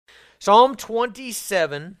Psalm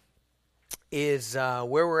 27 is where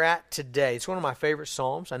we're at today. It's one of my favorite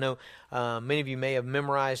psalms. I know many of you may have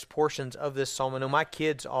memorized portions of this psalm. I know my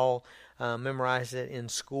kids all memorized it in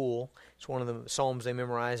school. It's one of the psalms they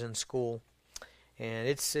memorize in school, and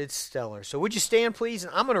it's stellar. So would you stand, please?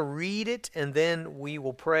 And I'm going to read it, and then we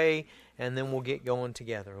will pray, and then we'll get going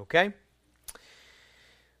together, okay?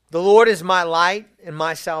 The Lord is my light and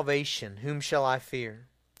my salvation. Whom shall I fear?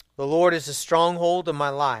 The Lord is the stronghold of my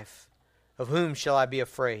life. Of whom shall I be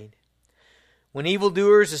afraid? When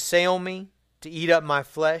evildoers assail me to eat up my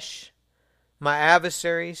flesh, my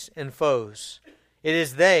adversaries and foes, it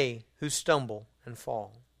is they who stumble and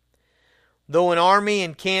fall. Though an army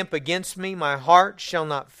encamp against me, my heart shall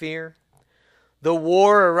not fear. Though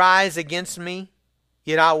war arise against me,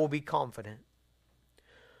 yet I will be confident.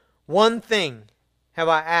 One thing have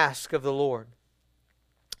I asked of the Lord,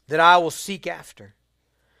 that I will seek after,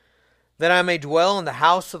 that I may dwell in the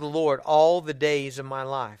house of the Lord all the days of my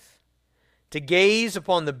life, to gaze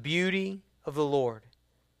upon the beauty of the Lord,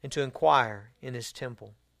 and to inquire in His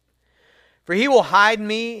temple. For He will hide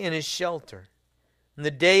me in His shelter. In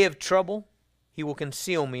the day of trouble, He will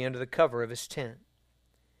conceal me under the cover of His tent.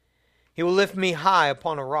 He will lift me high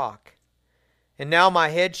upon a rock. And now my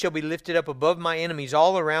head shall be lifted up above my enemies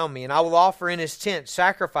all around me, and I will offer in His tent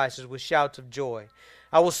sacrifices with shouts of joy.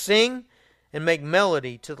 I will sing and make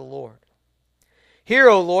melody to the Lord. Hear,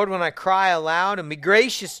 O Lord, when I cry aloud, and be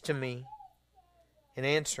gracious to me and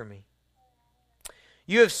answer me.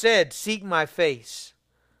 You have said, seek my face.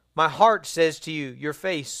 My heart says to you, your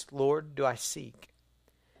face, Lord, do I seek.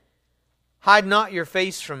 Hide not your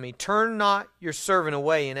face from me. Turn not your servant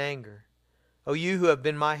away in anger. O you who have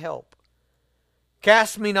been my help.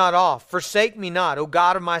 Cast me not off. Forsake me not, O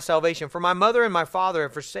God of my salvation. For my mother and my father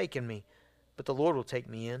have forsaken me, but the Lord will take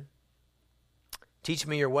me in. Teach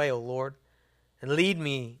me your way, O Lord, and lead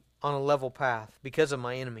me on a level path because of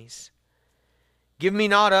my enemies. Give me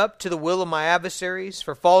not up to the will of my adversaries,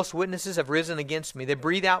 for false witnesses have risen against me. They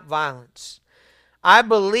breathe out violence. I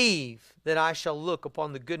believe that I shall look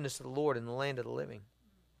upon the goodness of the Lord in the land of the living.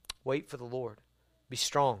 Wait for the Lord. Be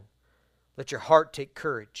strong. Let your heart take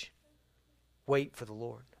courage. Wait for the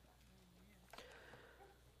Lord.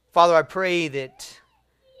 Father, I pray that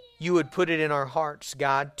you would put it in our hearts,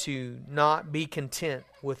 God, to not be content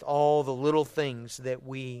with all the little things that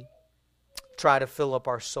we try to fill up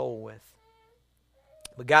our soul with.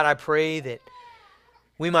 But God, I pray that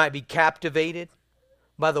we might be captivated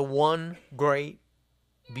by the one great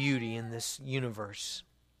beauty in this universe.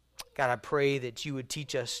 God, I pray that you would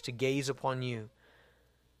teach us to gaze upon you,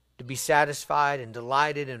 to be satisfied and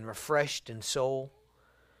delighted and refreshed in soul.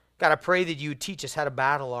 God, I pray that you would teach us how to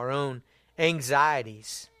battle our own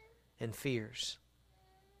anxieties and fears.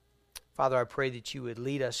 Father, I pray that you would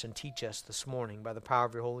lead us and teach us this morning by the power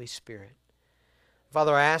of your Holy Spirit.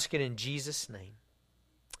 Father, I ask it in Jesus' name.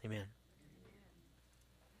 Amen.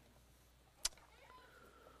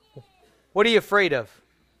 What are you afraid of?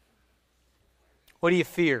 What do you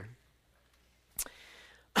fear?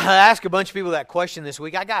 I asked a bunch of people that question this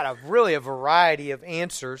week. I got a variety of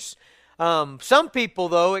answers. Some people,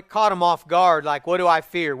 though, it caught them off guard. Like, what do I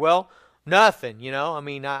fear? Well, nothing, you know. I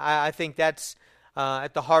mean, I think that's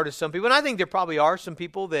at the heart of some people. And I think there probably are some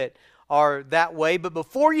people that are that way. But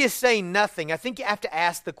before you say nothing, I think you have to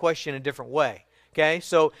ask the question a different way. Okay,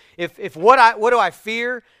 so if what do I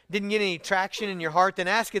fear didn't get any traction in your heart, then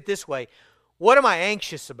ask it this way: what am I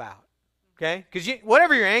anxious about? Okay, because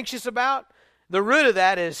whatever you're anxious about, the root of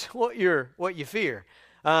that is what you fear.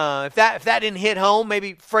 If that didn't hit home,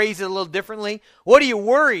 maybe phrase it a little differently. What are you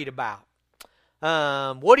worried about?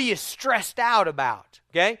 What are you stressed out about?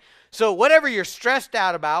 Okay, so whatever you're stressed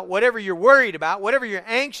out about, whatever you're worried about, whatever you're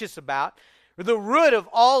anxious about, the root of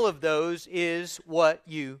all of those is what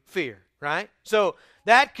you fear. Right? So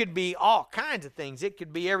that could be all kinds of things. It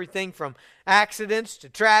could be everything from accidents to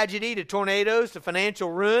tragedy to tornadoes to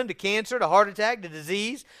financial ruin to cancer to heart attack to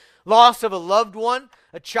disease, loss of a loved one,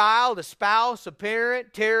 a child, a spouse, a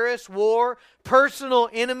parent, terrorists, war, personal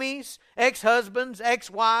enemies, ex-husbands,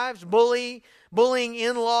 ex-wives, bullying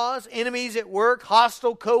in-laws, enemies at work,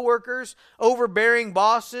 hostile co-workers, overbearing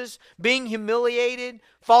bosses, being humiliated,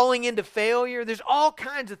 falling into failure. There's all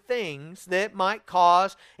kinds of things that might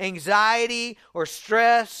cause anxiety or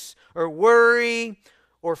stress or worry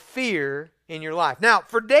or fear in your life. Now,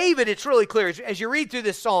 for David, it's really clear. As you read through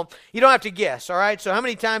this psalm, you don't have to guess, all right? So how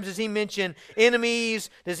many times does he mention enemies?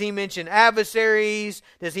 Does he mention adversaries?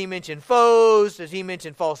 Does he mention foes? Does he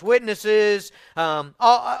mention false witnesses? Over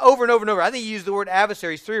and over and over. I think he used the word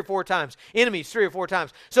adversaries 3 or 4 times. Enemies 3 or 4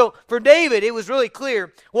 times. So for David, it was really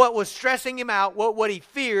clear what was stressing him out, what he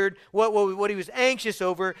feared, what he was anxious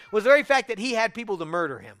over, was the very fact that he had people to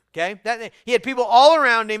murder him. Okay, he had people all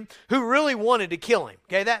around him who really wanted to kill him.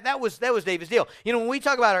 Okay, that was David's deal. You know, when we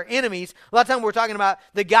talk about our enemies, a lot of times we're talking about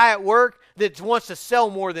the guy at work that wants to sell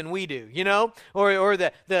more than we do. You know, or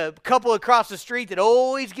the couple across the street that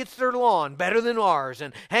always gets their lawn better than ours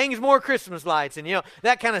and hangs more Christmas lights and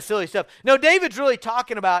that kind of silly stuff. No, David's really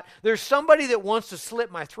talking about there's somebody that wants to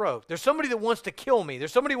slit my throat. There's somebody that wants to kill me.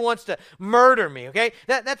 There's somebody who wants to murder me. Okay,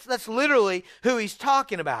 that's literally who he's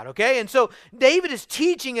talking about. Okay, and so David is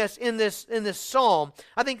teaching us in this psalm.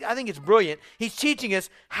 I think it's brilliant. He's teaching us,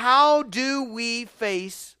 how do we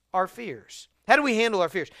face our fears? How do we handle our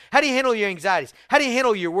fears? How do you handle your anxieties? How do you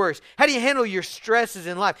handle your worries? How do you handle your stresses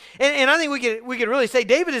in life? And I think we could really say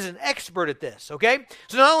David is an expert at this, okay?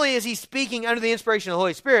 So not only is he speaking under the inspiration of the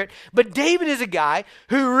Holy Spirit, but David is a guy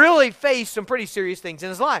who really faced some pretty serious things in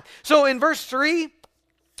his life. So in verse 3,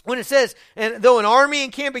 when it says, and though an army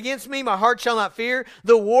encamp against me, my heart shall not fear.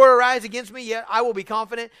 Though war arise against me, yet I will be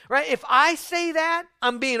confident. Right? If I say that,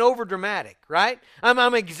 I'm being over dramatic. Right?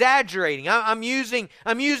 I'm exaggerating. I'm using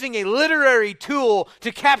a literary tool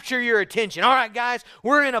to capture your attention. All right, guys,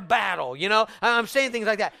 we're in a battle. I'm saying things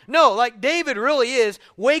like that. No, like David really is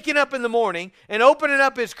waking up in the morning and opening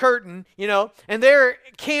up his curtain. And they're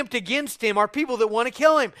camped against him are people that want to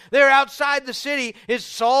kill him. They're outside the city. Is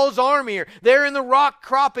Saul's army, or they're in the rock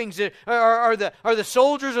croppings. Are the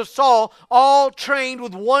soldiers of Saul, all trained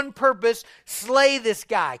with one purpose: slay this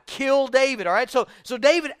guy, kill David. All right, so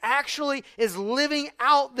David actually is living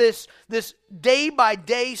out this day by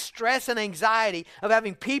day stress and anxiety of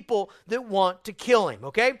having people that want to kill him.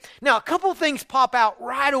 Okay, now a couple things pop out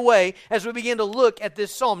right away as we begin to look at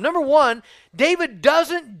this psalm. Number one, David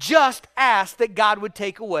doesn't just ask that God would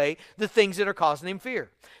take away the things that are causing him fear.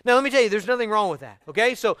 Now, let me tell you, there's nothing wrong with that,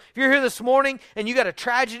 okay? So if you're here this morning and you got a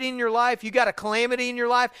tragedy in your life, you got a calamity in your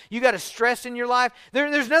life, you got a stress in your life,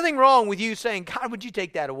 there's nothing wrong with you saying, God, would you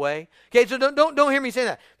take that away? Okay, so don't hear me say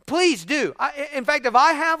that. Please do. In fact, if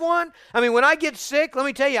I have one, when I get sick, let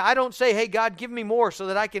me tell you, I don't say, hey, God, give me more so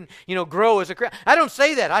that I can, grow as a Christian. I don't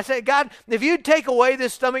say that. I say, God, if you'd take away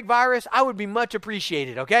this stomach virus, I would be much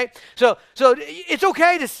appreciated, okay? So it's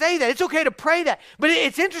okay to say that. It's okay to pray that. But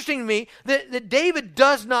it's interesting to me that David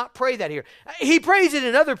does not pray that here. He prays it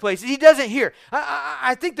in other places. He doesn't here.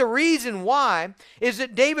 I think the reason why is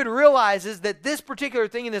that David realizes that this particular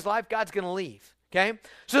thing in his life, God's going to leave. Okay?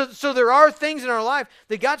 So there are things in our life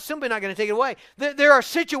that God's simply not going to take it away. There are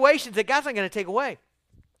situations that God's not going to take away.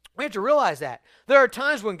 We have to realize that. There are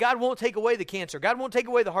times when God won't take away the cancer. God won't take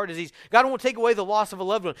away the heart disease. God won't take away the loss of a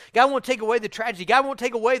loved one. God won't take away the tragedy. God won't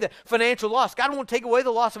take away the financial loss. God won't take away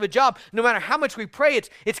the loss of a job. No matter how much we pray,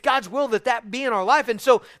 it's God's will that be in our life. And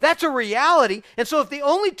so that's a reality. And so if the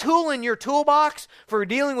only tool in your toolbox for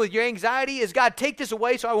dealing with your anxiety is, God, take this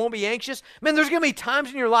away so I won't be anxious, man, there's going to be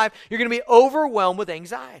times in your life you're going to be overwhelmed with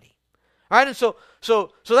anxiety. All right, and so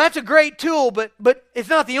that's a great tool, but it's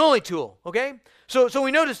not the only tool, okay? So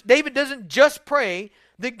we notice David doesn't just pray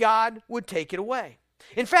that God would take it away.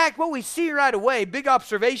 In fact, what we see right away, big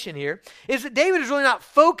observation here, is that David is really not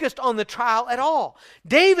focused on the trial at all.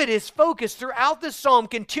 David is focused throughout this psalm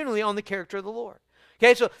continually on the character of the Lord.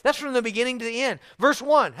 Okay, so that's from the beginning to the end. Verse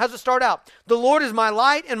 1, how's it start out? The Lord is my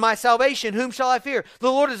light and my salvation. Whom shall I fear? The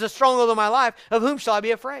Lord is a stronghold of my life. Of whom shall I be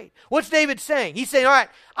afraid? What's David saying? He's saying, all right,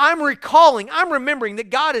 I'm remembering that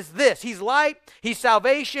God is this. He's light, He's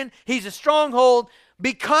salvation, He's a stronghold.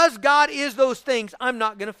 Because God is those things, I'm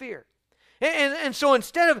not going to fear. And so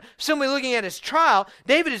instead of simply looking at his trial,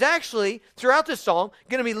 David is actually, throughout this psalm,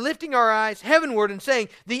 going to be lifting our eyes heavenward and saying,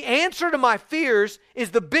 the answer to my fears is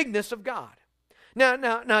the bigness of God.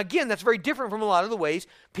 Now, again, that's very different from a lot of the ways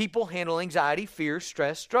people handle anxiety, fear,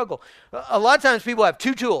 stress, struggle. A lot of times people have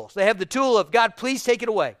two tools. They have the tool of, God, please take it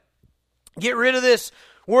away. Get rid of this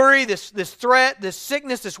worry, this threat, this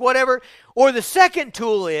sickness, this whatever. Or the second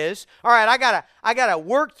tool is, all right, I gotta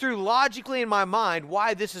work through logically in my mind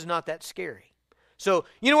why this is not that scary. So,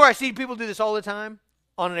 you know where I see people do this all the time?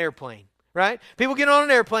 On an airplane. Right? People get on an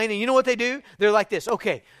airplane and you know what they do? They're like this.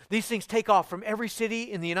 Okay, These things take off from every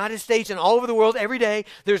city in the United States and all over the world every day.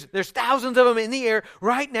 There's thousands of them in the air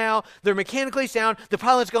right now. They're mechanically sound. The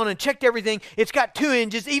pilot's gone and checked everything. It's got 2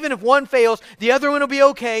 engines. Even if one fails, the other one will be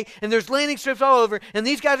okay. And there's landing strips all over. And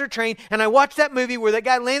these guys are trained. And I watched that movie where that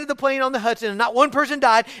guy landed the plane on the Hudson and not one person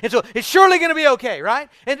died. And so it's surely going to be okay, right?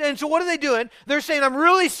 And so what are they doing? They're saying, I'm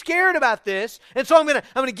really scared about this. And so I'm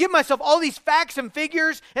gonna give myself all these facts and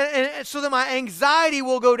figures and so that my anxiety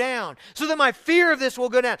will go down. So that my fear of this will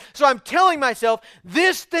go down. So I'm telling myself,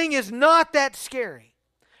 this thing is not that scary.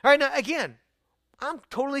 All right, now again, I'm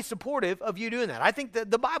totally supportive of you doing that. I think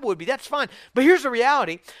that the Bible would be, that's fine. But here's the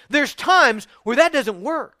reality. There's times where that doesn't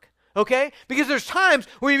work, okay? Because there's times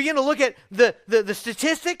where you begin to look at the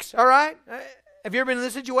statistics, all right? Have you ever been in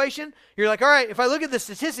this situation? You're like, all right, if I look at the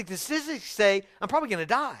statistics say I'm probably going to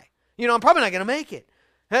die. I'm probably not going to make it.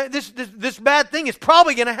 This bad thing is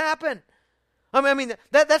probably going to happen. I mean,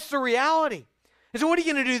 that's the reality. And so what are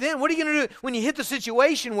you going to do then? What are you going to do when you hit the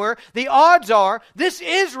situation where the odds are this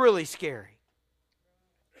is really scary?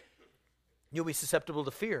 You'll be susceptible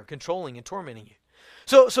to fear, controlling and tormenting you.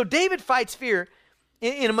 So David fights fear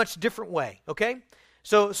in a much different way, okay?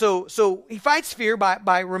 So he fights fear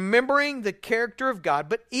by remembering the character of God,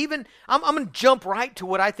 but even, I'm going to jump right to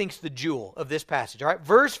what I think is the jewel of this passage, all right?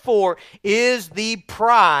 Verse 4 is the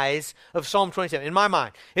prize of Psalm 27, in my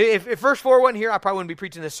mind. If verse 4 wasn't here, I probably wouldn't be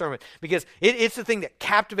preaching this sermon, because it's the thing that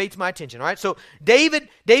captivates my attention, all right? So David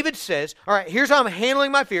says, all right, here's how I'm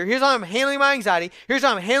handling my fear, here's how I'm handling my anxiety, here's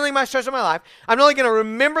how I'm handling my stress in my life. I'm not only going to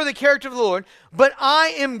remember the character of the Lord, but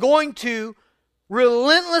I am going to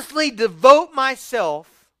relentlessly devote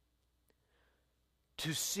myself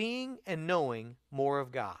to seeing and knowing more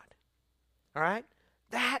of God. All right?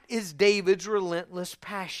 That is David's relentless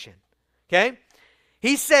passion. Okay?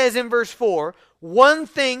 He says in verse 4, one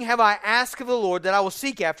thing have I asked of the Lord that I will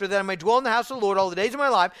seek after, that I may dwell in the house of the Lord all the days of my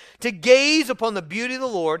life, to gaze upon the beauty of the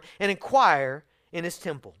Lord and inquire in his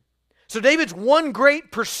temple. So David's one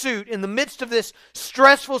great pursuit in the midst of this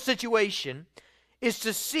stressful situation is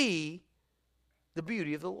to see the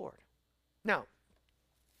beauty of the Lord. Now,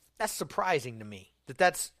 that's surprising to me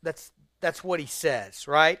that's what he says,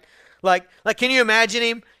 right? Like, can you imagine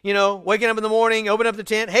him, waking up in the morning, open up the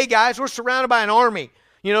tent, hey guys, we're surrounded by an army.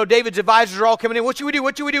 David's advisors are all coming in. What should we do?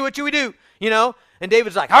 What should we do? What should we do? And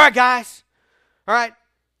David's like, all right, guys, all right,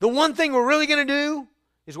 the one thing we're really going to do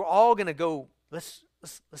is we're all going to go, let's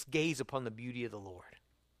gaze upon the beauty of the Lord.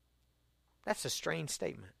 That's a strange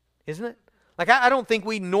statement, isn't it? Like, I don't think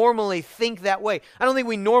we normally think that way. I don't think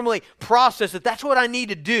we normally process that that's what I need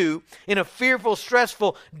to do in a fearful,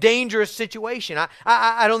 stressful, dangerous situation.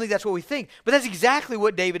 I don't think that's what we think. But that's exactly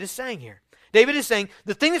what David is saying here. David is saying,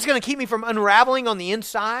 the thing that's going to keep me from unraveling on the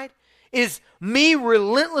inside is me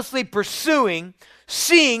relentlessly pursuing,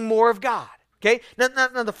 seeing more of God. Okay? Now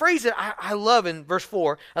the phrase that I love in verse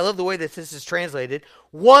 4, I love the way that this is translated.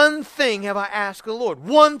 One thing have I asked the Lord.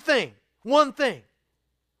 One thing. One thing.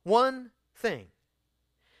 One thing.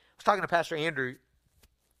 I was talking to Pastor Andrew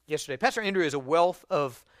yesterday. Pastor Andrew is a wealth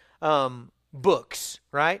of books,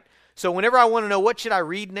 right? So whenever I want to know what should I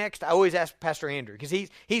read next, I always ask Pastor Andrew, because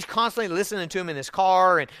he's constantly listening to him in his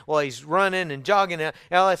car and while he's running and jogging and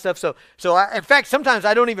all that stuff. So in fact, sometimes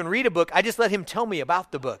I don't even read a book. I just let him tell me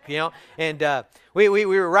about the book, And we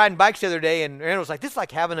were riding bikes the other day, and Andrew was like, this is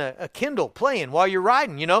like having a Kindle playing while you're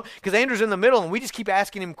riding, because Andrew's in the middle, and we just keep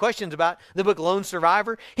asking him questions about the book Lone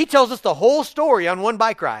Survivor. He tells us the whole story on one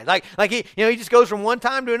bike ride. Like he just goes from one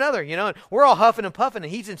time to another, and we're all huffing and puffing,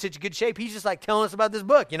 and he's in such good shape. He's just like telling us about this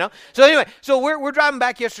book, So anyway, we're driving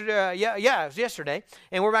back yesterday. It was yesterday,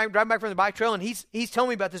 and we're driving back from the bike trail, and he's telling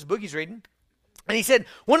me about this book he's reading. And he said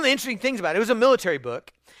one of the interesting things about it was a military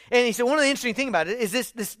book. And he said one of the interesting things about it is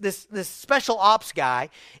this special ops guy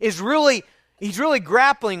he's really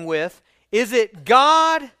grappling with, is it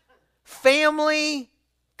God, family,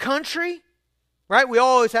 country? Right? We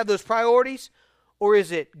always have those priorities. Or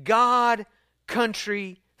is it God,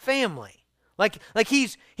 country, family? Like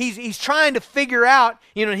he's trying to figure out,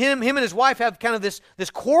 him and his wife have kind of this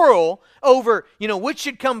quarrel over, which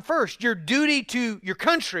should come first, your duty to your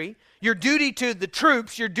country, your duty to the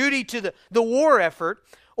troops, your duty to the war effort,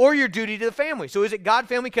 or your duty to the family. So is it God,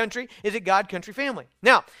 family, country? Is it God, country, family?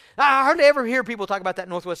 Now, I hardly ever hear people talk about that in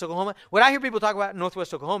Northwest Oklahoma. What I hear people talk about in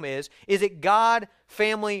Northwest Oklahoma is it God,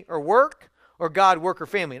 family, or work? Or God, work, or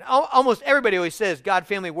family? And almost everybody always says God,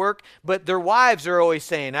 family, work, but their wives are always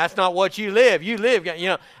saying, that's not what you live. You live,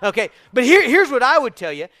 Okay, but here's what I would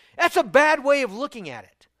tell you. That's a bad way of looking at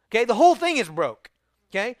it. Okay, the whole thing is broke.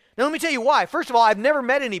 Okay, now let me tell you why. First of all, I've never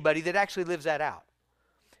met anybody that actually lives that out.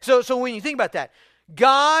 So when you think about that,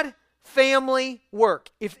 God, family,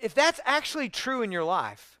 work. If that's actually true in your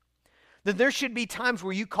life, that there should be times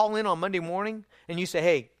where you call in on Monday morning and you say,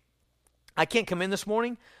 hey, I can't come in this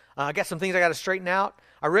morning. I got some things I got to straighten out.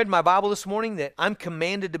 I read my Bible this morning that I'm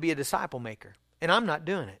commanded to be a disciple maker, and I'm not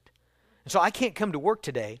doing it. And so I can't come to work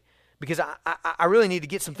today because I really need to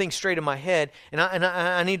get some things straight in my head, and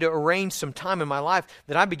I need to arrange some time in my life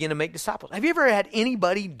that I begin to make disciples. Have you ever had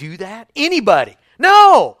anybody do that? Anybody?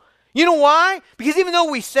 No! You know why? Because even though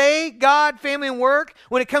we say God, family, and work,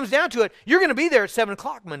 when it comes down to it, you're going to be there at 7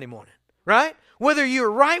 o'clock Monday morning, right? Whether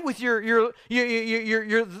you're right with the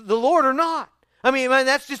Lord or not. I mean,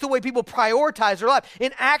 that's just the way people prioritize their life.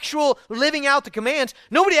 In actual living out the commands,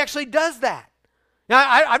 nobody actually does that. Now,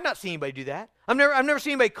 I've not seen anybody do that. I've never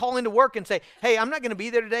seen anybody call into work and say, hey, I'm not going to be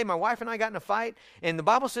there today. My wife and I got in a fight, and the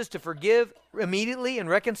Bible says to forgive immediately and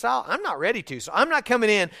reconcile. I'm not ready to, so I'm not coming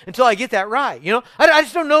in until I get that right. You know, I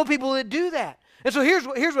just don't know people that do that. And so here's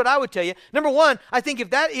what I would tell you. Number one, I think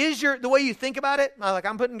if that is the way you think about it, like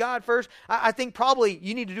I'm putting God first, I think probably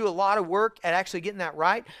you need to do a lot of work at actually getting that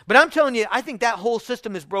right. But I'm telling you, I think that whole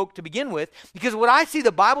system is broke to begin with, because what I see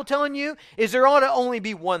the Bible telling you is there ought to only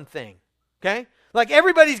be one thing, okay? Like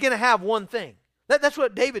everybody's going to have one thing. That's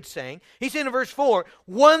what David's saying. He's saying in verse 4,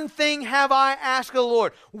 one thing have I asked of the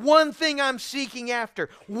Lord, one thing I'm seeking after,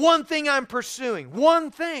 one thing I'm pursuing,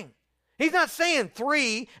 one thing. He's not saying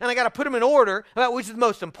three, and I got to put them in order about which is the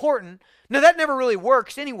most important. No, that never really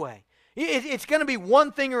works anyway. It's going to be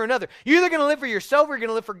one thing or another. You're either going to live for yourself or you're going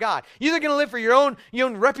to live for God. You're either going to live for your own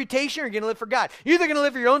reputation or you're going to live for God. You're either going to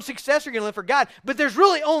live for your own success or you're going to live for God. But there's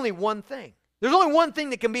really only one thing. There's only one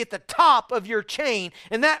thing that can be at the top of your chain,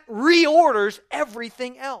 and that reorders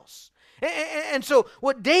everything else. And so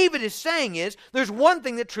what David is saying is there's one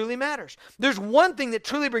thing that truly matters. There's one thing that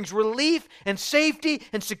truly brings relief and safety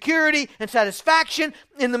and security and satisfaction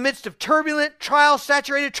in the midst of turbulent,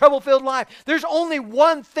 trial-saturated, trouble-filled life. There's only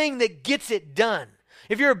one thing that gets it done.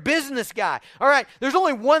 If you're a business guy, all right, there's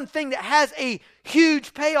only one thing that has a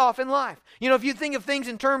huge payoff in life. You know, if you think of things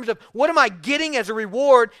in terms of what am I getting as a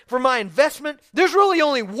reward for my investment, there's really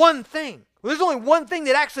only one thing. There's only one thing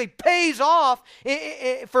that actually pays off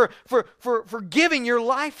for giving your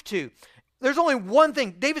life to. There's only one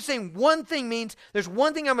thing. David's saying one thing means there's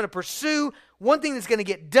one thing I'm going to pursue, one thing that's going to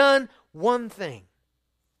get done, one thing.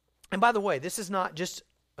 And by the way, this is not just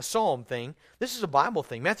a psalm thing. This is a Bible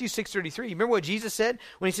thing. Matthew 6:33. Remember what Jesus said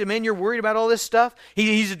when he said, man, you're worried about all this stuff?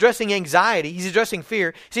 He's addressing anxiety. He's addressing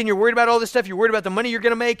fear. He's saying you're worried about all this stuff. You're worried about the money you're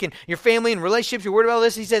going to make and your family and relationships. You're worried about all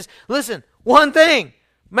this. He says, listen, one thing.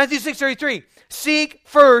 Matthew 6:33, seek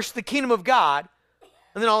first the kingdom of God,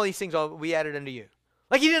 and then all these things will be added unto you.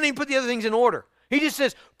 Like he didn't even put the other things in order. He just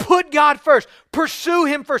says, put God first. Pursue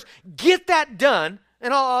him first. Get that done,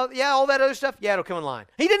 and all that other stuff, it'll come in line.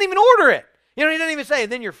 He didn't even order it. You know, he didn't even say,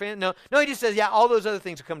 and then you're fan. No, he just says, all those other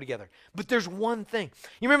things will come together. But there's one thing.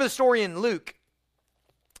 You remember the story in Luke?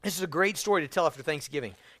 This is a great story to tell after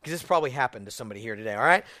Thanksgiving, because this probably happened to somebody here today, all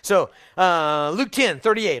right? So, Luke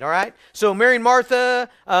 10:38, all right? So, Mary and Martha,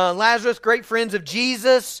 Lazarus, great friends of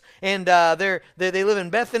Jesus, and they live in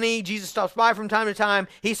Bethany. Jesus stops by from time to time.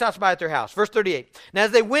 He stops by at their house. Verse 38, now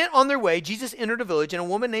as they went on their way, Jesus entered a village, and a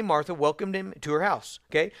woman named Martha welcomed him to her house,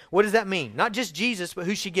 okay? What does that mean? Not just Jesus, but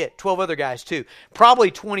who'd she get? 12 other guys, too. Probably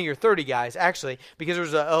 20 or 30 guys, actually, because there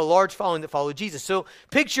was a large following that followed Jesus. So,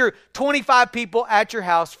 picture 25 people at your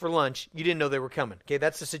house for lunch. You didn't know they were coming. Okay,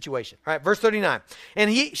 that's the situation. All right, verse 39.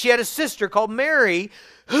 And she had a sister called Mary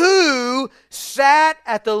who sat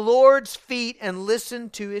at the Lord's feet and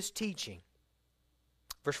listened to his teaching.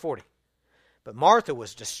 Verse 40. But Martha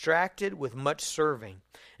was distracted with much serving,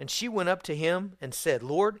 and she went up to him and said,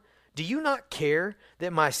 Lord, do you not care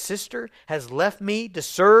that my sister has left me to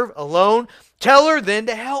serve alone? Tell her then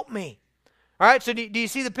to help me. All right, so do you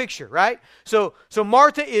see the picture, right? So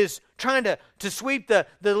Martha is trying to sweep the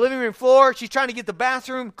living room floor. She's trying to get the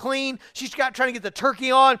bathroom clean. She's trying to get the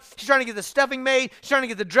turkey on. She's trying to get the stuffing made. She's trying to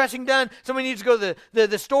get the dressing done. Somebody needs to go to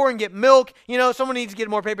the store and get milk. You know, someone needs to get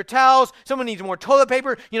more paper towels. Someone needs more toilet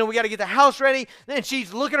paper. You know, we got to get the house ready. Then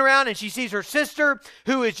she's looking around and she sees her sister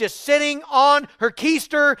who is just sitting on her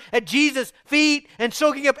keister at Jesus' feet and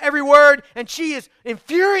soaking up every word. And she is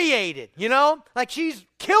infuriated, you know, like she's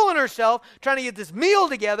killing herself trying to get this meal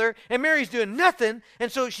together, and Mary's doing nothing,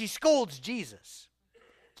 and so she scolds Jesus.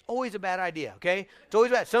 It's always a bad idea, okay? It's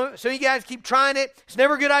always bad. Some of you guys keep trying it. It's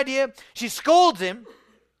never a good idea. She scolds him.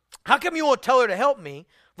 How come you won't tell her to help me?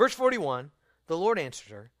 Verse 41, the Lord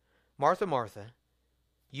answers her, Martha, Martha,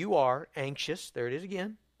 you are anxious. There it is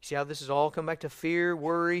again. See how this is all come back to fear,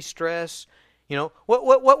 worry, stress. You know,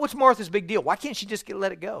 what's Martha's big deal? Why can't she just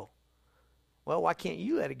let it go? Well, why can't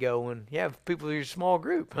you let it go when you have people in your small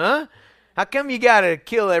group, huh? How come you got to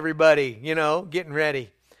kill everybody, you know, getting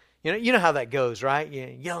ready? You know how that goes, right? You're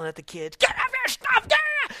yelling at the kids, get off your stuff,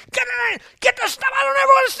 get the stuff, I don't ever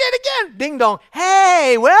want to see it again. Ding dong,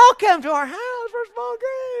 hey, welcome to our house for small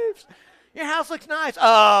groups. Your house looks nice.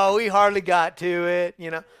 Oh, we hardly got to it,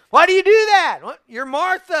 Why do you do that? What? You're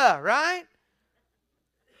Martha, right?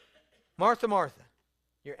 Martha, Martha,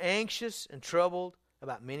 you're anxious and troubled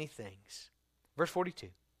about many things. Verse 42.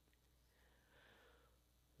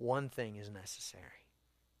 One thing is necessary.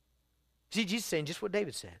 See, Jesus is saying just what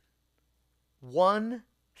David said. One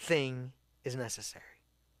thing is necessary.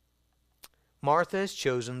 Martha has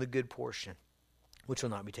chosen the good portion, which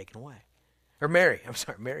will not be taken away. Or Mary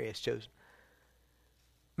has chosen.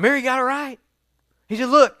 Mary got it right. He said,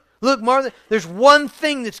 look, Martha, there's one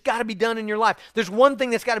thing that's got to be done in your life. There's one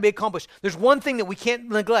thing that's got to be accomplished. There's one thing that we can't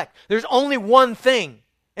neglect. There's only one thing.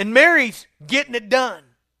 And Mary's getting it done.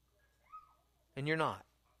 And you're not.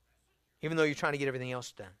 Even though you're trying to get everything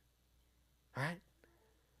else done. All right?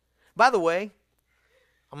 By the way,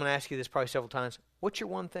 I'm going to ask you this probably several times. What's your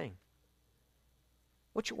one thing?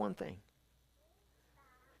 What's your one thing?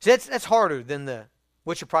 See, that's harder than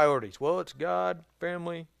what's your priorities? Well, it's God,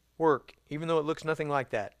 family, work, even though it looks nothing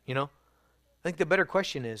like that, I think the better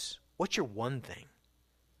question is, what's your one thing?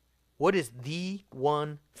 What is the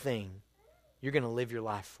one thing you're going to live your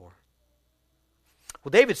life for?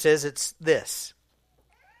 Well, David says it's this.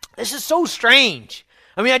 This is so strange.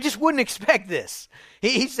 I mean, I just wouldn't expect this.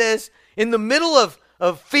 He says, in the middle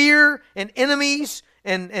of fear and enemies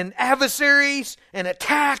and adversaries and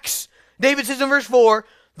attacks, David says in verse 4,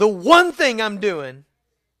 the one thing I'm doing,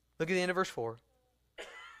 look at the end of verse 4,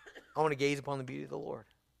 I want to gaze upon the beauty of the Lord.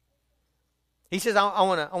 He says, I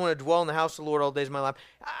want to dwell in the house of the Lord all the days of my life.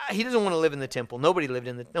 He doesn't want to live in the temple.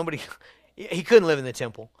 He couldn't live in the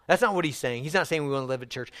temple. That's not what he's saying. He's not saying we want to live at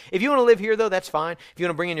church. If you want to live here, though, that's fine. If you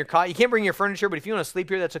want to bring in your cot, you can't bring your furniture, but if you want to sleep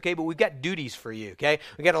here, that's okay. But we've got duties for you, okay?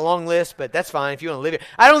 We've got a long list, but that's fine if you want to live here.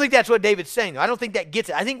 I don't think that's what David's saying, though. I don't think that gets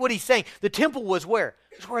it. I think what he's saying, the temple was where?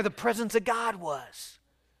 It's where the presence of God was,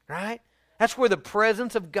 right? That's where the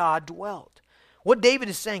presence of God dwelt. What David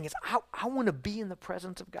is saying is, I want to be in the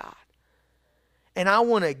presence of God. And I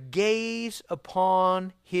want to gaze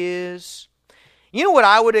upon His... You know what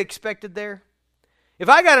I would have expected there? If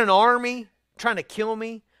I got an army trying to kill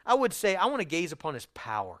me, I would say, I want to gaze upon His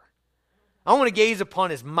power. I want to gaze upon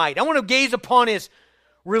His might. I want to gaze upon His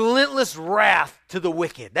relentless wrath to the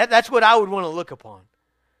wicked. That's what I would want to look upon.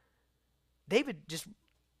 David just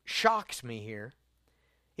shocks me here.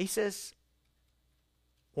 He says,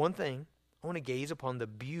 one thing, I want to gaze upon the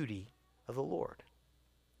beauty of the Lord.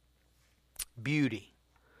 Beauty.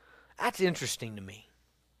 That's interesting to me.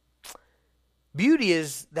 Beauty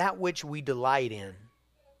is that which we delight in,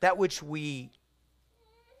 that which we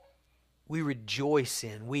rejoice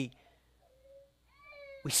in, we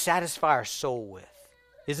satisfy our soul with,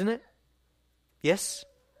 isn't it? Yes?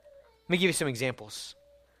 Let me give you some examples.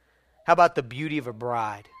 How about the beauty of a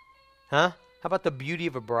bride? Huh? How about the beauty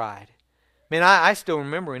of a bride? Man, I still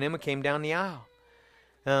remember when Emma came down the aisle.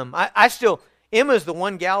 Emma's the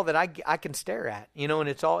one gal that I can stare at, and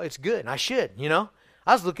it's good, and I should,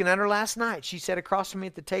 I was looking at her last night. She sat across from me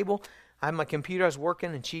at the table. I had my computer, I was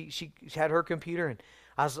working, and she had her computer, and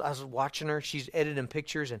I was watching her. She's editing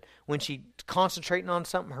pictures, and when she's concentrating on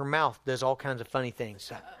something, her mouth does all kinds of funny things.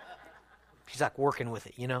 So she's like working with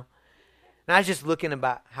it, And I was just looking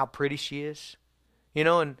about how pretty she is,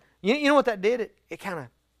 and you know what that did? It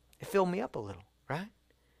filled me up a little, right?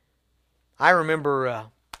 I remember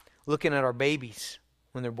looking at our babies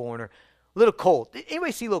when they're born. Or little Colt.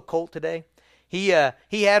 Anybody see little Colt today? He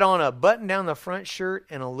had on a button down the front shirt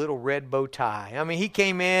and a little red bow tie. I mean, he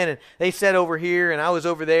came in and they sat over here and I was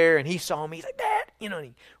over there and he saw me. He's like, Dad, and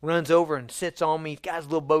he runs over and sits on me. He's got his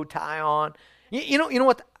little bow tie on. You know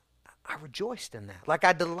what? I rejoiced in that. Like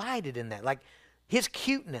I delighted in that. Like his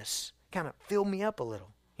cuteness kind of filled me up a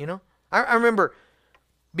little. I remember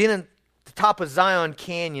being at the top of Zion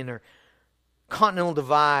Canyon or Continental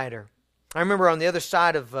Divide, or I remember on the other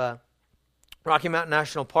side of Rocky Mountain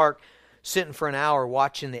National Park, sitting for an hour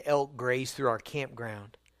watching the elk graze through our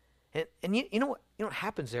campground. And you know what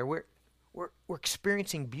happens there? We're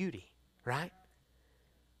experiencing beauty, right?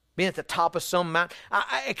 Being at the top of some mountain.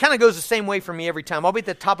 It kind of goes the same way for me every time. I'll be at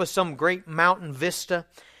the top of some great mountain vista,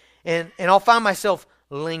 and I'll find myself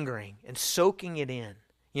lingering and soaking it in,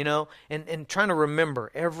 and trying to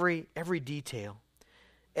remember every detail,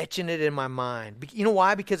 etching it in my mind. You know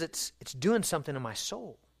why? Because it's doing something in my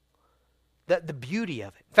soul. The beauty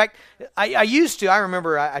of it. In fact, I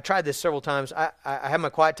remember I tried this several times. I had my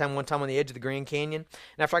quiet time one time on the edge of the Grand Canyon,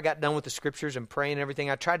 and after I got done with the scriptures and praying and everything,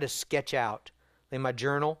 I tried to sketch out in my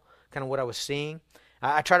journal kind of what I was seeing.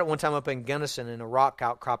 I tried it one time up in Gunnison in a rock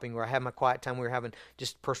outcropping where I had my quiet time. We were having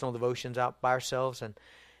just personal devotions out by ourselves.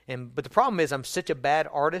 But the problem is I'm such a bad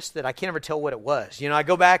artist that I can't ever tell what it was. I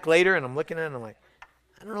go back later and I'm looking at it and I'm like,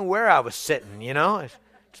 I don't know where I was sitting, It's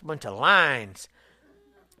just a bunch of lines.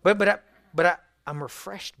 But I'm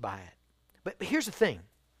refreshed by it. But here's the thing.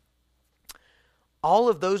 All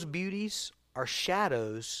of those beauties are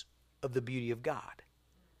shadows of the beauty of God.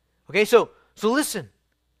 Okay, so listen.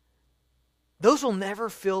 Those will never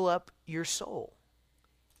fill up your soul.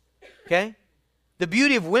 Okay? The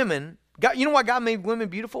beauty of women, God, you know why God made women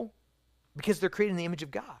beautiful? Because they're created in the image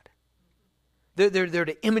of God. They're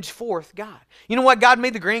to image forth God. You know why God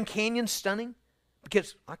made the Grand Canyon stunning?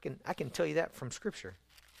 Because I can tell you that from Scripture.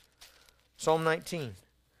 Psalm 19.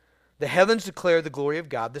 The heavens declare the glory of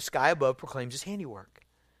God. The sky above proclaims His handiwork.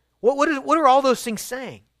 What are all those things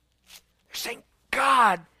saying? They're saying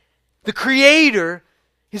God, the Creator,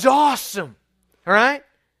 is awesome. All right?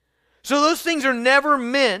 So those things are never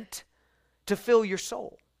meant to fill your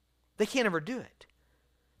soul. They can't ever do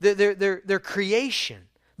it. They're creation.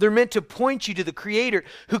 They're meant to point you to the Creator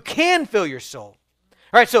who can fill your soul.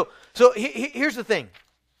 All right, so here's the thing.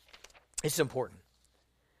 It's important.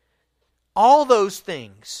 All those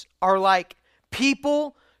things are like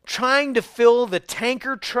people trying to fill the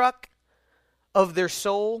tanker truck of their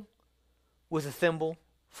soul with a thimble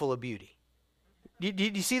full of beauty. Do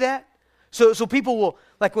you see that? So people will,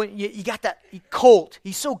 like when you got that colt,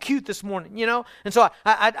 he's so cute this morning, and so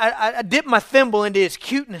I dip my thimble into his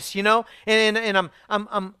cuteness, and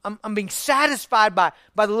I'm being satisfied by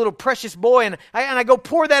the little precious boy, and I go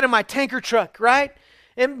pour that in my tanker truck, right?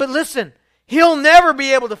 But listen, he'll never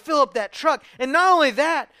be able to fill up that truck. And not only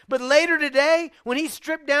that, but later today, when he's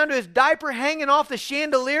stripped down to his diaper hanging off the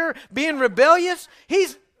chandelier, being rebellious,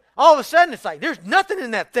 all of a sudden it's like, there's nothing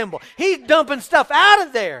in that thimble. He's dumping stuff out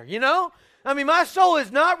of there, I mean, my soul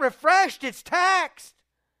is not refreshed, it's taxed.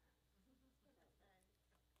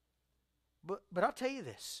 But I'll tell you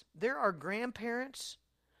this. There are grandparents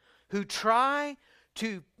who try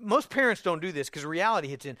to, most parents don't do this because reality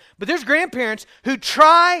hits in, but there's grandparents who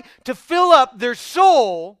try to fill up their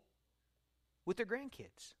soul with their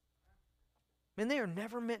grandkids. Man, they are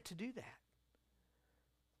never meant to do that.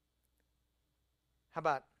 How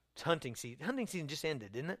about hunting season? Hunting season just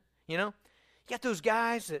ended, didn't it? You got those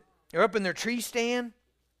guys that are up in their tree stand.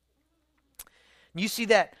 You see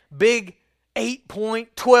that big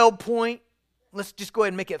 8-point, 12-point, let's just go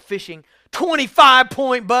ahead and make it fishing,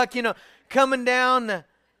 25-point buck, coming down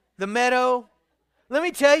the meadow. Let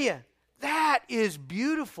me tell you, that is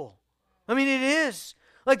beautiful. I mean, it is.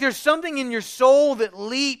 Like there's something in your soul that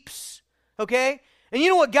leaps, okay? And you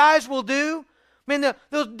know what guys will do? Man,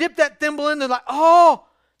 they'll dip that thimble in, they're like, oh,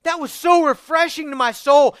 that was so refreshing to my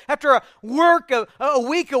soul. After a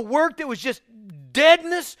week of work that was just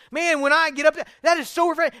deadness, man, when I get up there, that is so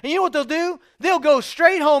refreshing. And you know what they'll do? They'll go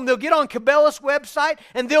straight home. They'll get on Cabela's website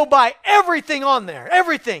and they'll buy everything on there.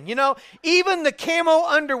 Everything, even the camo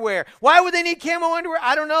underwear. Why would they need camo underwear?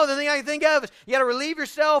 I don't know. The thing I can think of is you got to relieve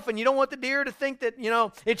yourself and you don't want the deer to think that,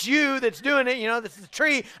 it's you that's doing it, that's the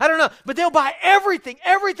tree. I don't know. But they'll buy everything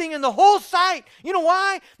in the whole site. You know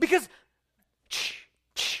why? Because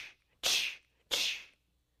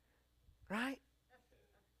right?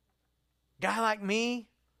 Guy like me,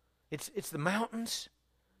 it's the mountains.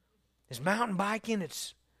 It's mountain biking.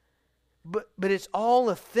 But it's all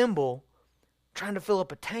a thimble trying to fill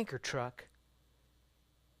up a tanker truck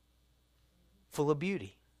full of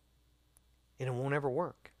beauty. And it won't ever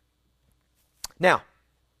work. Now,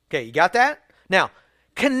 okay, you got that? Now,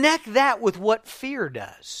 connect that with what fear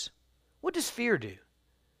does. What does fear do?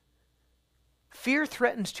 Fear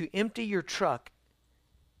threatens to empty your truck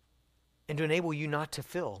and to enable you not to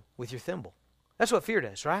fill with your thimble. That's what fear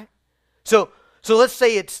does, right? So let's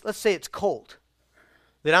say it's colt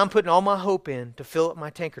that I'm putting all my hope in to fill up my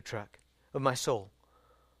tanker truck of my soul.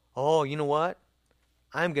 Oh, you know what?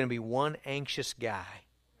 I'm going to be one anxious guy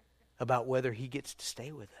about whether he gets to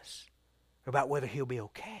stay with us, or about whether he'll be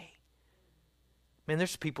okay. Man,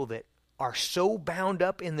 there's people that are so bound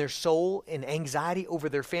up in their soul in anxiety over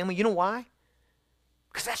their family. You know why?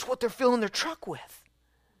 Because that's what they're filling their truck with.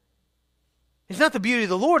 It's not the beauty of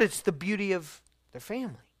the Lord, it's the beauty of their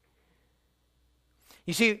family.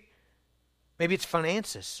 You see, maybe it's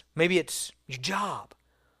finances. Maybe it's your job.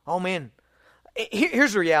 Oh man,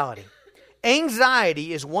 here's the reality.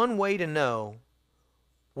 Anxiety is one way to know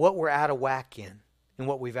what we're out of whack in and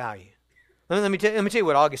what we value. Let me tell you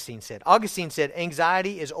what Augustine said. Augustine said,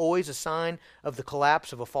 anxiety is always a sign of the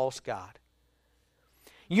collapse of a false god.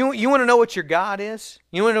 You want to know what your God is?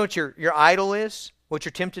 You want to know what your idol is? What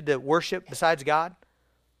you're tempted to worship besides God?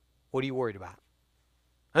 What are you worried about?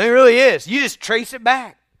 I mean, it really is. You just trace it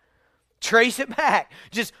back. Trace it back.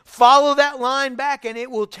 Just follow that line back, and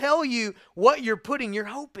it will tell you what you're putting your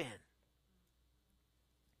hope in.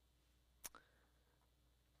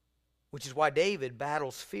 Which is why David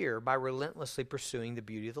battles fear by relentlessly pursuing the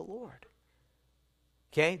beauty of the Lord.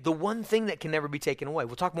 Okay? The one thing that can never be taken away.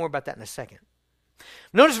 We'll talk more about that in a second.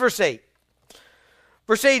 Notice verse 8.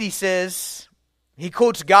 Verse 8 he says, he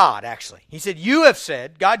quotes God actually. He said, you have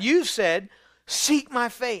said, God, you've said, seek my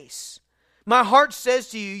face. My heart says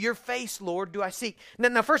to you, your face, Lord, do I seek.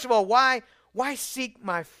 Now first of all, why seek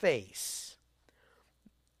my face?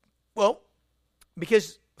 Well,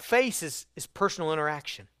 because face is personal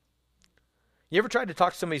interaction. You ever tried to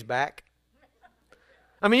talk somebody's back?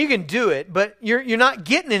 I mean, you can do it, but you're not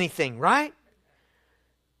getting anything, right?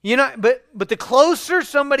 You're not, but the closer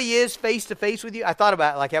somebody is face to face with you, I thought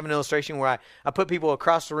about like having an illustration where I put people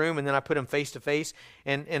across the room and then I put them face to face,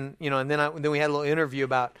 and then we had a little interview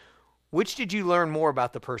about which did you learn more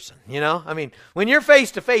about the person? I mean, when you're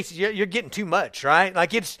face to face, you're getting too much, right?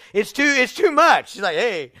 Like it's too much. She's like,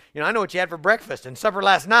 hey, I know what you had for breakfast and supper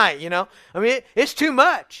last night. I mean, it's too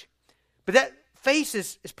much. But that face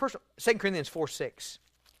is personal. 2 Corinthians 4:6.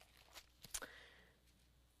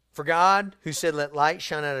 For God, who said, let light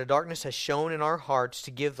shine out of darkness, has shone in our hearts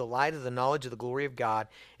to give the light of the knowledge of the glory of God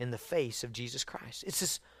in the face of Jesus Christ. It's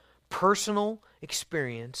this personal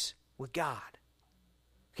experience with God.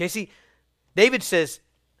 Okay, see, David says,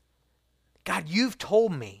 God, you've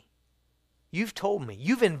told me, you've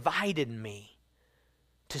invited me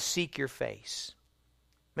to seek your face.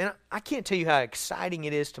 Man, I can't tell you how exciting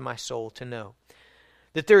it is to my soul to know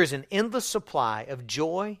that there is an endless supply of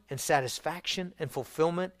joy and satisfaction and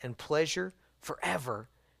fulfillment and pleasure forever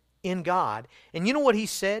in God. And you know what he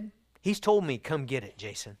said? He's told me, come get it,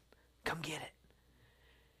 Jason. Come get it.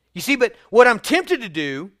 You see, but what I'm tempted to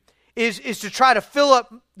do is to try to fill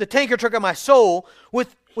up the tanker truck of my soul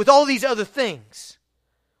with all these other things,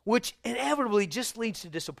 which inevitably just leads to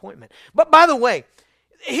disappointment. But by the way,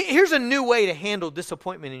 here's a new way to handle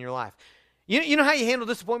disappointment in your life. You know how you handle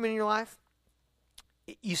disappointment in your life?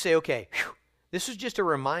 You say, okay, this is just a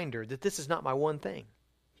reminder that this is not my one thing.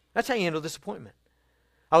 That's how you handle disappointment.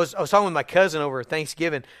 I was talking with my cousin over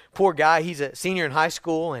Thanksgiving. Poor guy, he's a senior in high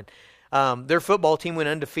school, and their football team went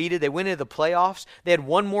undefeated. They went into the playoffs. They had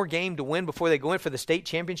one more game to win before they go in for the state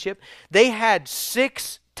championship. They had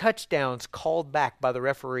 6 touchdowns called back by the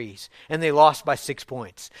referees, and they lost by 6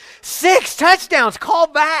 points. 6 touchdowns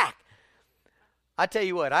called back. I tell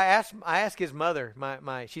you what, I asked his mother,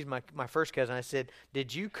 she's my first cousin. I said,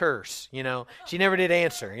 did you curse? She never did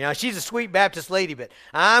answer. She's a sweet Baptist lady, but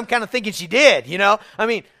I'm kind of thinking she did. I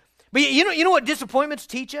mean, but you know what disappointments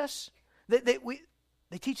teach us?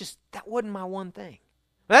 They teach us that wasn't my one thing.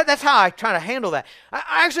 That's how I try to handle that.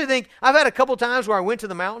 I actually think I've had a couple times where I went to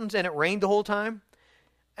the mountains and it rained the whole time.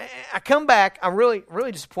 I come back, I'm really,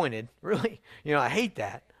 really disappointed. Really, I hate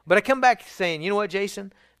that. But I come back saying, you know what,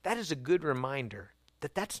 Jason? That is a good reminder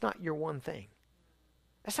that that's not your one thing.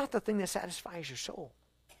 That's not the thing that satisfies your soul.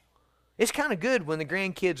 It's kind of good when the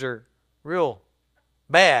grandkids are real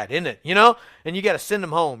bad, isn't it? And you got to send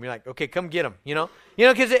them home. You're like, okay, come get them.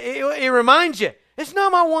 Because it reminds you, it's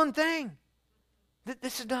not my one thing.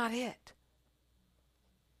 This is not it.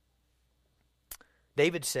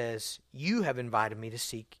 David says, you have invited me to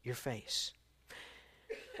seek your face.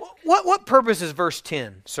 What purpose does verse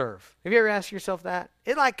 10 serve? Have you ever asked yourself that?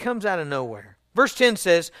 It like comes out of nowhere. Verse 10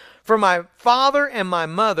 says, for my father and my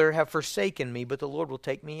mother have forsaken me, but the Lord will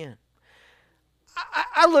take me in.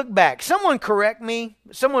 I look back. Someone correct me.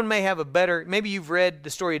 Someone may have maybe you've read the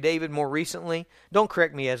story of David more recently. Don't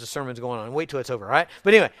correct me as the sermon's going on. Wait till it's over, all right?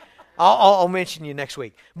 But anyway, I'll mention you next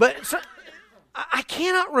week. But I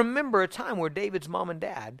cannot remember a time where David's mom and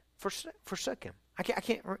dad forsook him. I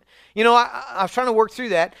can't. I was trying to work through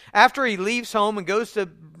that. After he leaves home and goes to,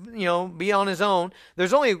 be on his own,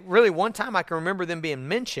 there's only really one time I can remember them being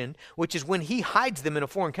mentioned, which is when he hides them in a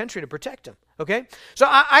foreign country to protect them. Okay? So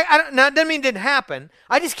now it doesn't mean it didn't happen.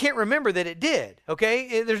 I just can't remember that it did.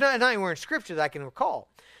 Okay? There's not anywhere in Scripture that I can recall.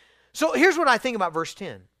 So here's what I think about verse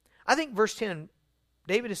 10. I think verse 10,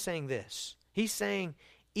 David is saying this. He's saying,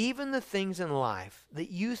 even the things in life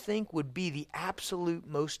that you think would be the absolute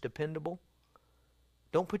most dependable,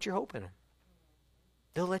 don't put your hope in them.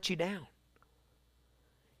 They'll let you down.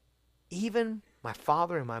 Even my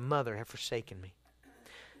father and my mother have forsaken me.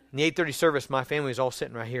 In the 8:30 service, my family was all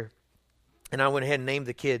sitting right here. And I went ahead and named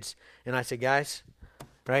the kids. And I said, guys,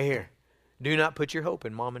 right here, do not put your hope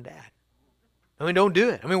in mom and dad. Don't do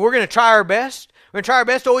it. We're going to try our best. We're going to try our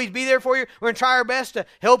best to always be there for you. We're going to try our best to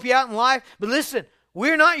help you out in life. But listen,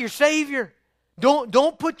 we're not your Savior.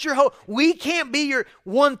 Don't put your hope. We can't be your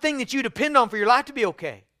one thing that you depend on for your life to be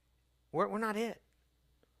okay. We're not it.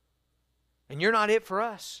 And you're not it for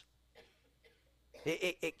us.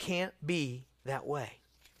 It can't be that way.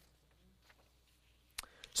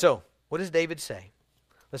 So, what does David say?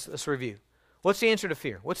 Let's review. What's the answer to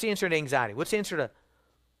fear? What's the answer to anxiety? What's the answer to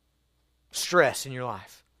stress in your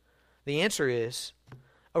life? The answer is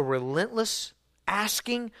a relentless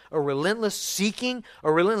asking, a relentless seeking,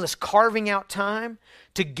 a relentless carving out time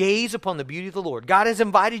to gaze upon the beauty of the Lord. God has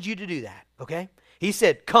invited you to do that, okay? He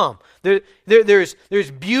said, come. There's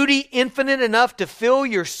beauty infinite enough to fill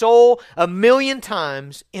your soul 1,000,000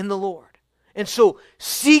 times in the Lord. And so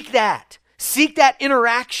seek that. Seek that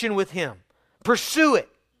interaction with Him. Pursue it,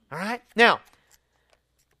 all right? Now,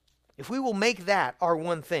 if we will make that our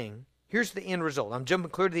one thing, here's the end result. I'm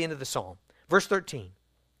jumping clear to the end of the psalm. Verse 13.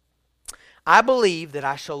 I believe that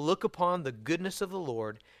I shall look upon the goodness of the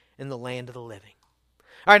Lord in the land of the living.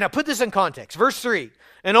 All right, now put this in context. Verse 3.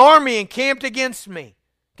 An army encamped against me.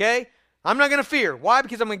 Okay? I'm not going to fear. Why?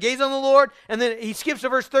 Because I'm going to gaze on the Lord. And then he skips to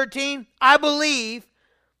verse 13. I believe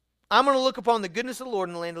I'm going to look upon the goodness of the Lord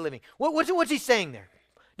in the land of the living. What's he saying there?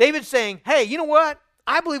 David's saying, hey, you know what?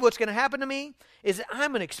 I believe what's going to happen to me is that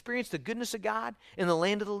I'm going to experience the goodness of God in the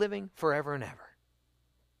land of the living forever and ever.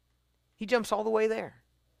 He jumps all the way there.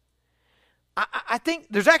 I think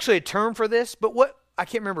there's actually a term for this, but I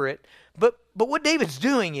can't remember it. But what David's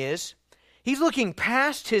doing is he's looking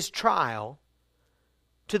past his trial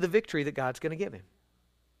to the victory that God's going to give him.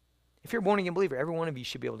 If you're a born-again believer, every one of you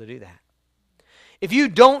should be able to do that. If you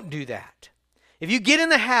don't do that, if you get in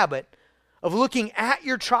the habit of looking at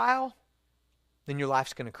your trial, then your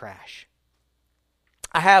life's going to crash.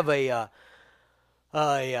 I have a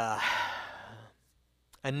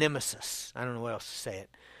nemesis. I don't know what else to say it.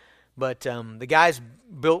 But the guys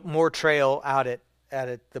built more trail out at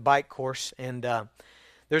the bike course, and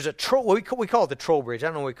there's a troll. We call it the troll bridge. I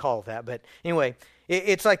don't know what we call that, but anyway,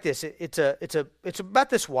 it's like this. It's about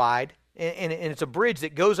this wide, and it's a bridge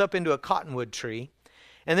that goes up into a cottonwood tree,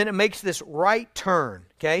 and then it makes this right turn.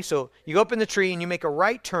 Okay, so you go up in the tree and you make a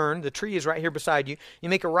right turn. The tree is right here beside you. You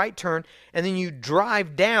make a right turn, and then you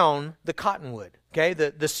drive down the cottonwood. Okay,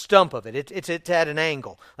 the stump of it. It's at an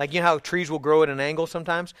angle. Like, you know how trees will grow at an angle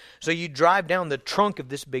sometimes? So you drive down the trunk of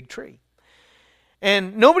this big tree.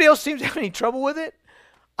 And nobody else seems to have any trouble with it.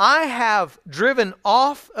 I have driven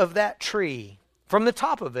off of that tree from the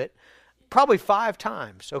top of it probably 5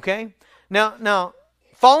 times, okay? Now,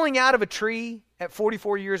 falling out of a tree at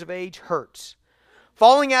 44 years of age hurts.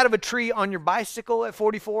 Falling out of a tree on your bicycle at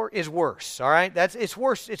 44 is worse, all right? It's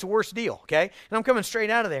worse. It's a worse deal, okay? And I'm coming straight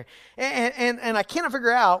out of there. And I cannot figure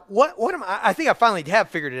out, I think I finally have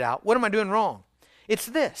figured it out. What am I doing wrong? It's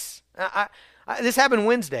this. This happened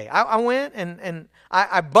Wednesday. I went and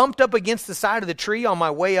I bumped up against the side of the tree on my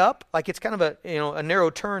way up, like it's kind of a narrow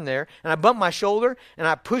turn there, and I bumped my shoulder and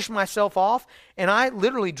I pushed myself off, and I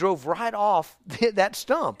literally drove right off that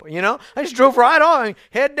stump. I just drove right off,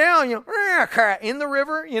 head down, in the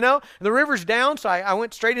river. The river's down, so I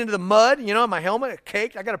went straight into the mud. My helmet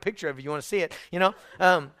caked. I got a picture of it if you want to see it. And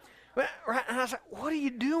I was like, "What are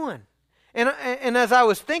you doing?" And as I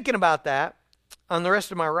was thinking about that on the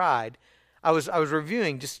rest of my ride, I was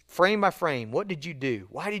reviewing just frame by frame. What did you do?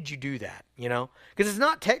 Why did you do that? Because it's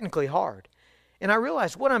not technically hard. And I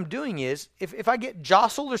realized what I'm doing is, if I get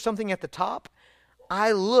jostled or something at the top,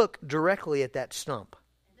 I look directly at that stump.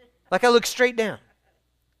 Like I look straight down.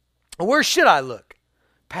 Where should I look?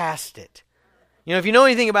 Past it. If you know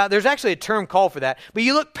anything about it, there's actually a term called for that. But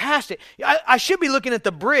you look past it. I should be looking at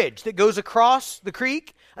the bridge that goes across the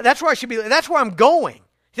creek. That's where I should be. That's where I'm going.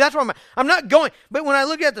 See, that's where I'm not going. But when I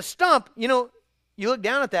look at the stump, you look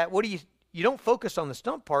down at that. What do you don't focus on the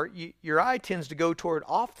stump part. Your eye tends to go toward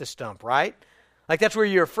off the stump, right? Like that's where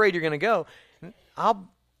you're afraid you're going to go.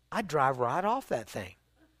 I drive right off that thing.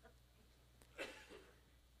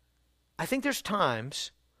 I think there's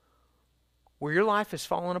times where your life has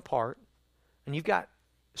fallen apart and you've got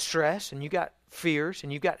stress and you've got fears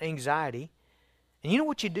and you've got anxiety. And you know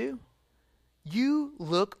what you do? You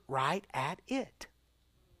look right at it.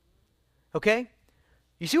 Okay?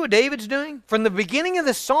 You see what David's doing? From the beginning of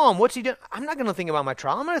the psalm, what's he doing? I'm not going to think about my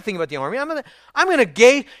trial. I'm going to think about the army. I'm going to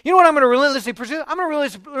gaze. You know what I'm going to relentlessly pursue? I'm going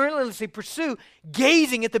to relentlessly pursue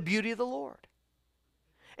gazing at the beauty of the Lord.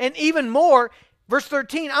 And even more, verse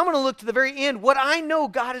 13, I'm going to look to the very end, what I know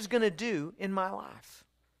God is going to do in my life.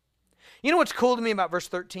 You know what's cool to me about verse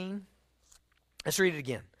 13? Let's read it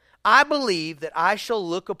again. I believe that I shall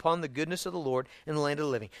look upon the goodness of the Lord in the land of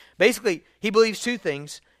the living. Basically, he believes 2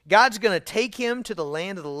 things. God's going to take him to the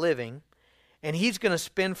land of the living, and he's going to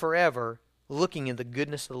spend forever looking at the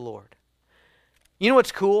goodness of the Lord. You know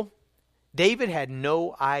what's cool? David had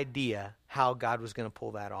no idea how God was going to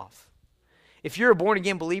pull that off. If you're a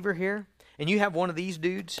born-again believer here, and you have one of these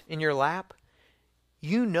dudes in your lap,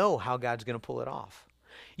 you know how God's going to pull it off.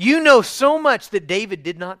 You know so much that David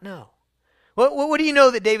did not know. What do you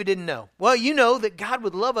know that David didn't know? Well, you know that God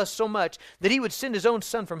would love us so much that he would send his own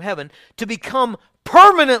son from heaven to become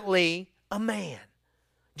permanently a man.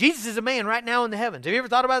 Jesus is a man right now in the heavens. Have you ever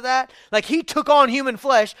thought about that? Like he took on human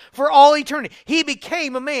flesh for all eternity. He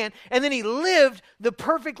became a man, and then he lived the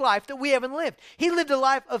perfect life that we haven't lived. He lived a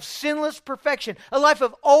life of sinless perfection, a life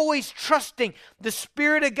of always trusting the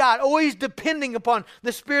Spirit of God, always depending upon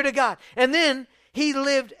the Spirit of God. And then he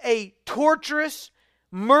lived a torturous,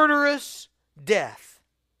 murderous death.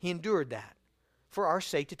 He endured that for our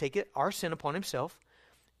sake, to take our sin upon himself,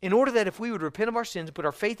 in order that if we would repent of our sins and put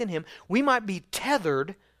our faith in him, we might be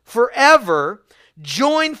tethered forever,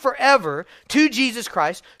 joined forever to Jesus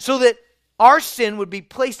Christ, so that our sin would be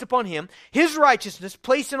placed upon him, his righteousness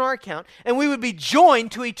placed in our account, and we would be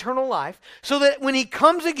joined to eternal life, so that when he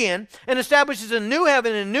comes again and establishes a new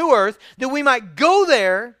heaven and a new earth, that we might go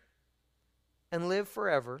there and live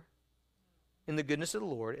forever in the goodness of the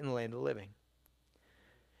Lord in the land of the living.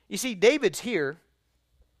 You see, David's here.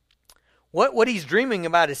 What he's dreaming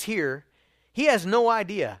about is here. He has no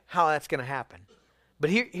idea how that's going to happen. But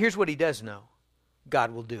here's what he does know.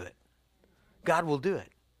 God will do it. God will do it.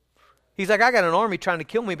 He's like, I got an army trying to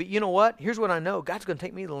kill me, but you know what? Here's what I know. God's going to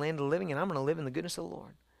take me to the land of the living, and I'm going to live in the goodness of the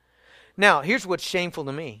Lord. Now, here's what's shameful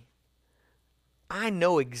to me. I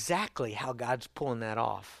know exactly how God's pulling that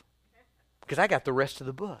off, because I got the rest of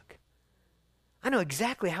the book. I know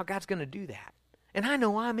exactly how God's going to do that. And I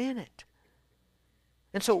know I'm in it.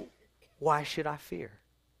 And so, why should I fear?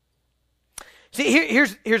 See,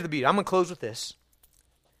 here's the beauty. I'm going to close with this.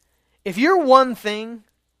 If your one thing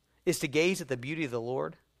is to gaze at the beauty of the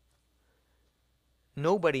Lord,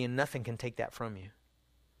 nobody and nothing can take that from you.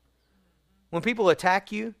 When people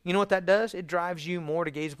attack you, you know what that does? It drives you more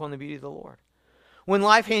to gaze upon the beauty of the Lord. When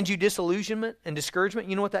life hands you disillusionment and discouragement,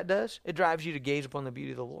 you know what that does? It drives you to gaze upon the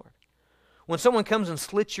beauty of the Lord. When someone comes and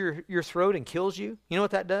slits your throat and kills you, you know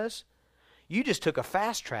what that does? You just took a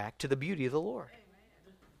fast track to the beauty of the Lord.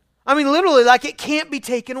 I mean, literally, like it can't be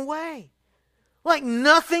taken away. Like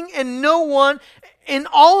nothing and no one in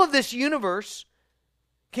all of this universe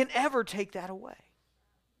can ever take that away.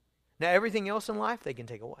 Now, everything else in life they can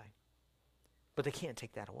take away, but they can't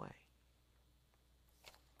take that away.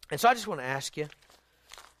 And so I just want to ask you,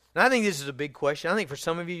 and I think this is a big question. I think for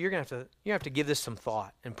some of you, you're going to have to give this some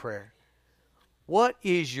thought and prayer. What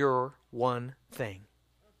is your one thing?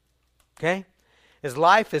 Okay? As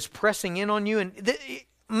life is pressing in on you, and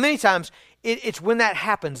many times it's when that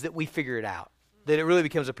happens that we figure it out, that it really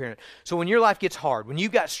becomes apparent. So when your life gets hard, when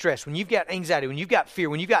you've got stress, when you've got anxiety, when you've got fear,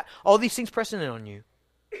 when you've got all these things pressing in on you,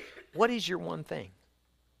 what is your one thing?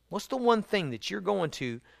 What's the one thing that you're going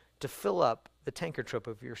to fill up the tanker trip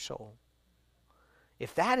of your soul?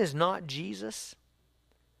 If that is not Jesus,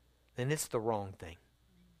 then it's the wrong thing.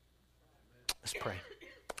 Let's pray.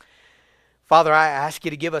 Father, I ask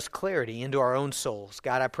you to give us clarity into our own souls.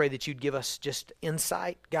 God, I pray that you'd give us just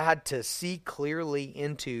insight, God, to see clearly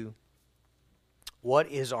into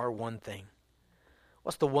what is our one thing.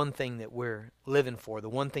 What's the one thing that we're living for, the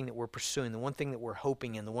one thing that we're pursuing, the one thing that we're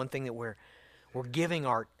hoping in, the one thing that we're giving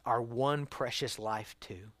our one precious life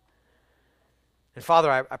to. And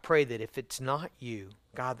Father, I pray that if it's not you,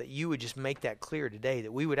 God, that you would just make that clear today,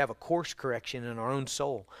 that we would have a course correction in our own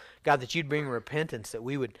soul. God, that you'd bring repentance, that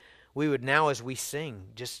we would now as we sing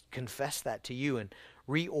just confess that to you and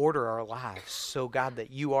reorder our lives. So God,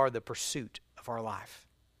 that you are the pursuit of our life.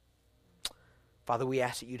 Father, we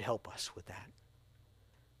ask that you'd help us with that.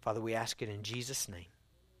 Father, we ask it in Jesus' name.